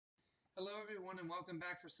Hello everyone and welcome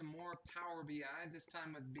back for some more Power BI, this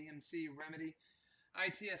time with BMC Remedy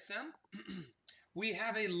ITSM. We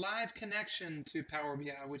have a live connection to Power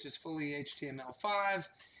BI, which is fully HTML5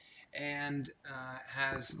 and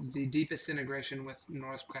has the deepest integration with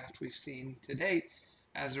Northcraft we've seen to date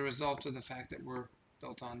as a result of the fact that we're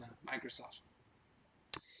built on Microsoft.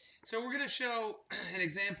 So we're going to show an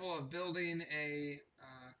example of building a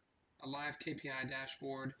live KPI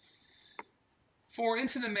dashboard for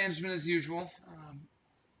incident management as usual.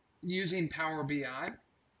 Using Power BI,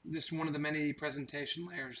 just one of the many presentation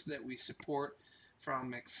layers that we support,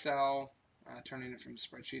 from Excel, turning it from a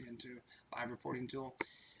spreadsheet into a live reporting tool,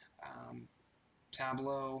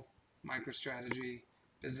 Tableau, MicroStrategy,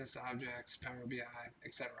 Business Objects, Power BI,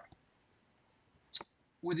 etc.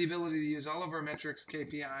 With the ability to use all of our metrics,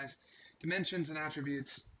 KPIs, dimensions, and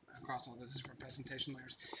attributes across all those different presentation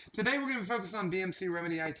layers. Today we're going to focus on BMC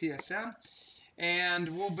Remedy ITSM.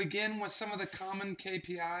 And we'll begin with some of the common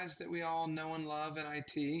KPIs that we all know and love in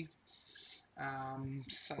IT,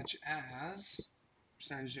 such as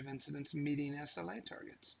percentage of incidents meeting SLA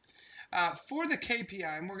targets. For the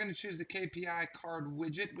KPI, and we're going to choose the KPI card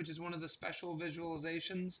widget, which is one of the special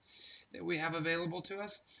visualizations that we have available to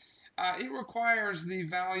us. It requires the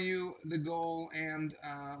value, the goal, and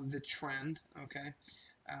the trend. Okay.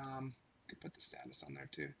 Could put the status on there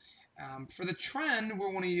too. For the trend,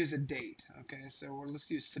 we want to use a date. Okay, so let's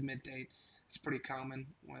use submit date. It's pretty common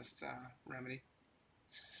with Remedy.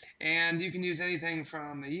 And you can use anything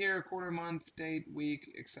from the year, quarter, month, date,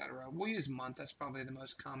 week, etc. We'll use month. That's probably the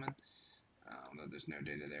most common. Although there's no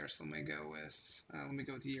data there, so let me go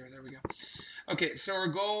with year. There we go. Okay, so our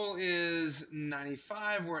goal is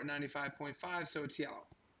 95. We're at 95.5, so it's yellow.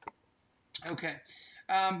 Okay.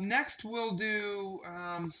 Next, we'll do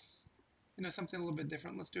something a little bit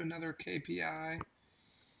different. Let's do another KPI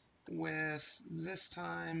with this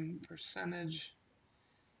time percentage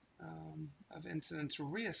of incidents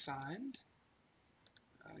reassigned,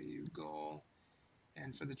 value, goal,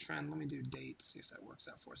 and for the trend, let me do date, see if that works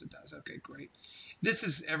out for us. It does. Okay, great. This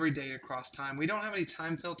is every day across time. We don't have any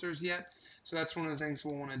time filters yet, so that's one of the things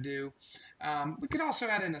we'll want to do. We could also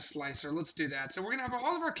add in a slicer. Let's do that. So we're going to have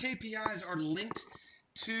all of our KPIs are linked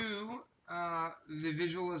to the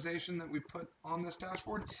visualization that we put on this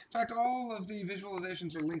dashboard. In fact, all of the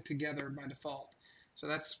visualizations are linked together by default. So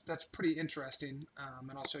that's pretty interesting,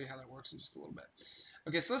 and I'll show you how that works in just a little bit.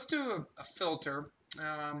 Okay, so let's do a filter.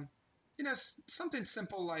 Something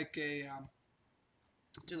simple like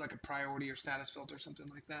do like a priority or status filter, something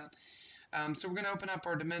like that. So we're going to open up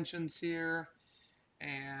our dimensions here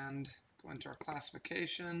and go into our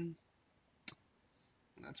classification.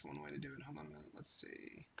 That's one way to do it. Hold on a minute. Let's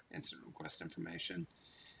see. Incident request information.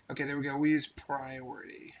 Okay, there we go. We use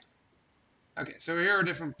priority. Okay, so here are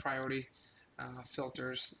different priority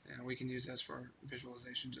filters, and we can use those for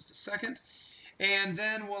visualization in just a second. And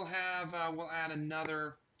then we'll add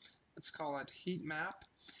another, let's call it heat map.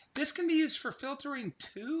 This can be used for filtering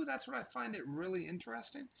too. That's what I find it really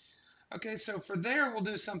interesting. Okay, so for there, we'll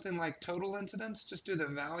do something like total incidents. Just do the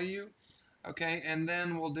value. Okay, and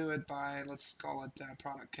then we'll do it by, let's call it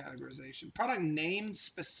product categorization. Product name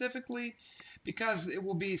specifically, because it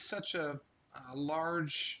will be such a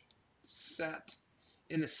large set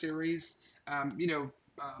in the series.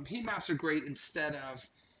 Heat maps are great instead of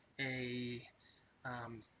a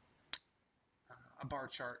bar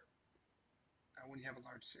chart when you have a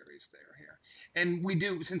large series there here. And we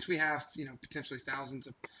do, since we have potentially thousands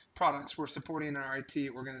of products we're supporting in our IT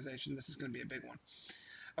organization, this is going to be a big one.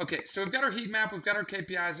 Okay, so we've got our heat map, we've got our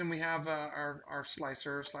KPIs, and we have our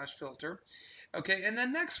slicer / filter. Okay, and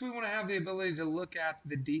then next we want to have the ability to look at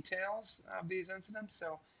the details of these incidents.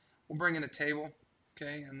 So we'll bring in a table,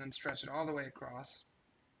 okay, and then stretch it all the way across.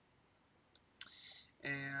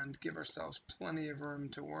 And give ourselves plenty of room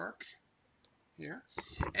to work here.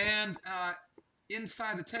 And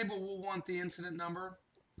inside the table, we'll want the incident number.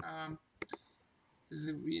 I'm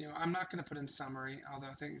not going to put in summary, although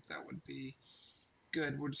I think that would be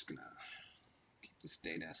good. We're just going to keep this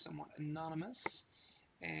data somewhat anonymous,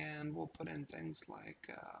 and we'll put in things like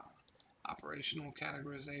operational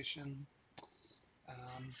categorization,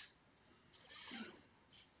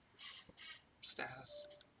 status.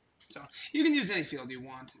 So you can use any field you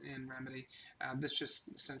want in Remedy. This just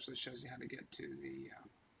essentially shows you how to get to the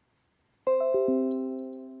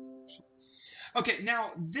Okay,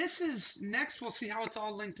 now this is next. We'll see how it's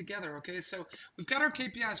all linked together. Okay, so we've got our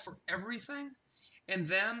KPIs for everything, and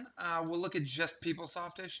then we'll look at just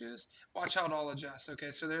PeopleSoft issues. Watch how it all adjusts.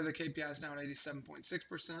 Okay, so there are the KPIs now at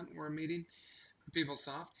 87.6%. We're meeting for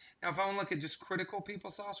PeopleSoft. Now, if I want to look at just critical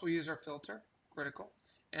PeopleSoft, we'll use our filter, critical,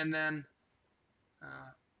 and then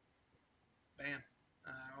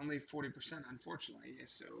only 40%, unfortunately.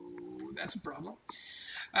 So that's a problem.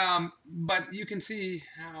 But you can see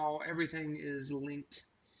how everything is linked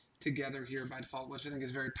together here by default, which I think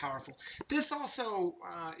is very powerful. This also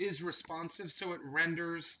is responsive, so it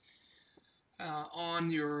renders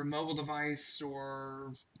on your mobile device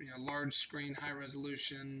or large screen, high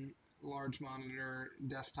resolution, large monitor,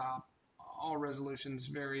 desktop, all resolutions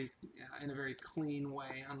in a very clean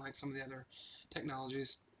way, unlike some of the other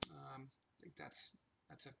technologies. I think that's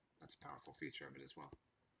a powerful feature of it as well.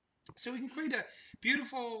 So we can create a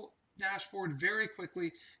beautiful dashboard very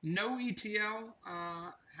quickly. No ETL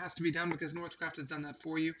has to be done because Northcraft has done that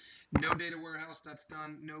for you. No data warehouse, that's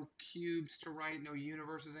done. No cubes to write, no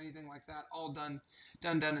universes, anything like that. All done.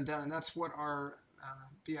 And that's what our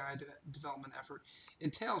BI development effort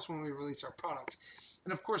entails when we release our product.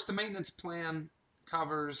 And of course, the maintenance plan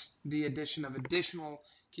covers the addition of additional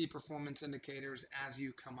key performance indicators as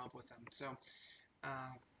you come up with them. So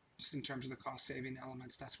just in terms of the cost-saving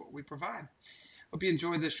elements, that's what we provide. Hope you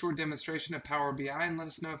enjoyed this short demonstration of Power BI, and let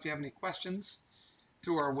us know if you have any questions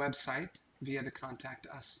through our website via the Contact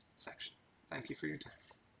Us section. Thank you for your time.